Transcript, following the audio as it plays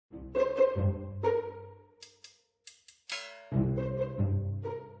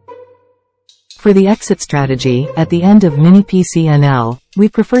For the exit strategy, at the end of mini PCNL, we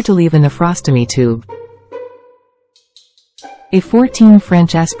prefer to leave a nephrostomy tube. A 14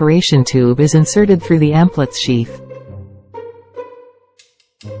 French aspiration tube is inserted through the amplets sheath.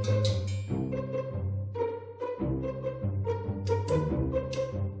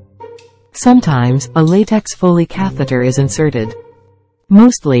 Sometimes, a latex Foley catheter is inserted.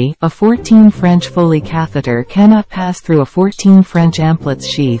 Mostly, a 14 French Foley catheter cannot pass through a 14 French amplets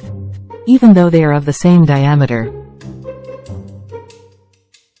sheath, even though they are of the same diameter.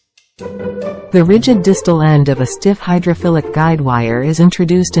 The rigid distal end of a stiff hydrophilic guide wire is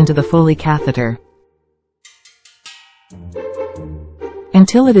introduced into the Foley catheter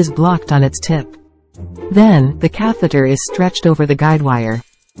until it is blocked on its tip. Then, the catheter is stretched over the guide wire.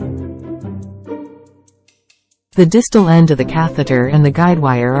 The distal end of the catheter and the guide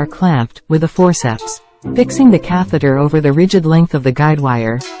wire are clamped with a forceps, fixing the catheter over the rigid length of the guide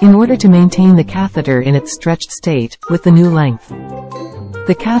wire, in order to maintain the catheter in its stretched state, with the new length.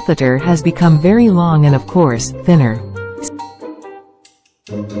 The catheter has become very long and of course, thinner.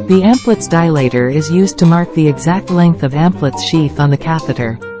 The amplets dilator is used to mark the exact length of amplets sheath on the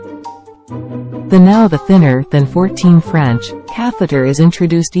catheter. The thinner than 14 French catheter is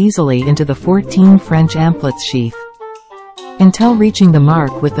introduced easily into the 14 French amplets sheath until reaching the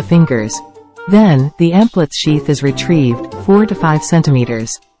mark with the fingers. Then, the amplets sheath is retrieved 4 to 5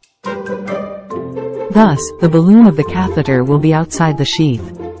 centimeters. Thus, the balloon of the catheter will be outside the sheath.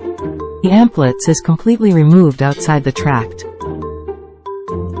 The amplets is completely removed outside the tract.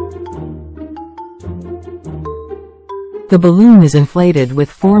 The balloon is inflated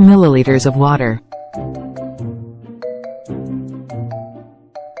with 4 milliliters of water.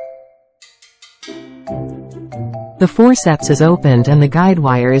 The forceps is opened and the guide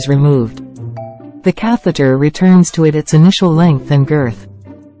wire is removed. The catheter returns to its initial length and girth.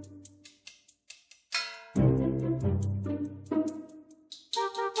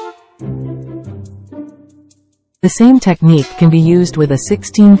 The same technique can be used with a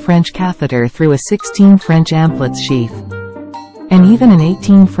 16 French catheter through a 16 French amplets sheath, and even an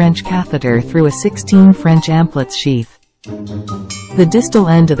 18 French catheter through a 16 French amplets sheath. The distal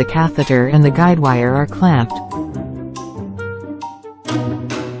end of the catheter and the guide wire are clamped.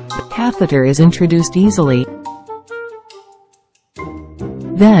 The catheter is introduced easily.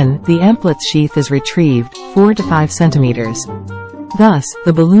 Then, the amplets sheath is retrieved 4 to 5 centimeters. Thus,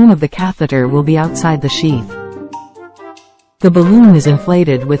 the balloon of the catheter will be outside the sheath. The balloon is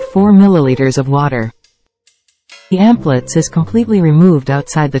inflated with 4 milliliters of water. The amplets is completely removed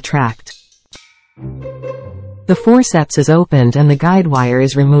outside the tract. The forceps is opened and the guide wire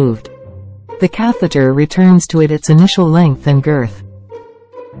is removed. The catheter returns to its initial length and girth.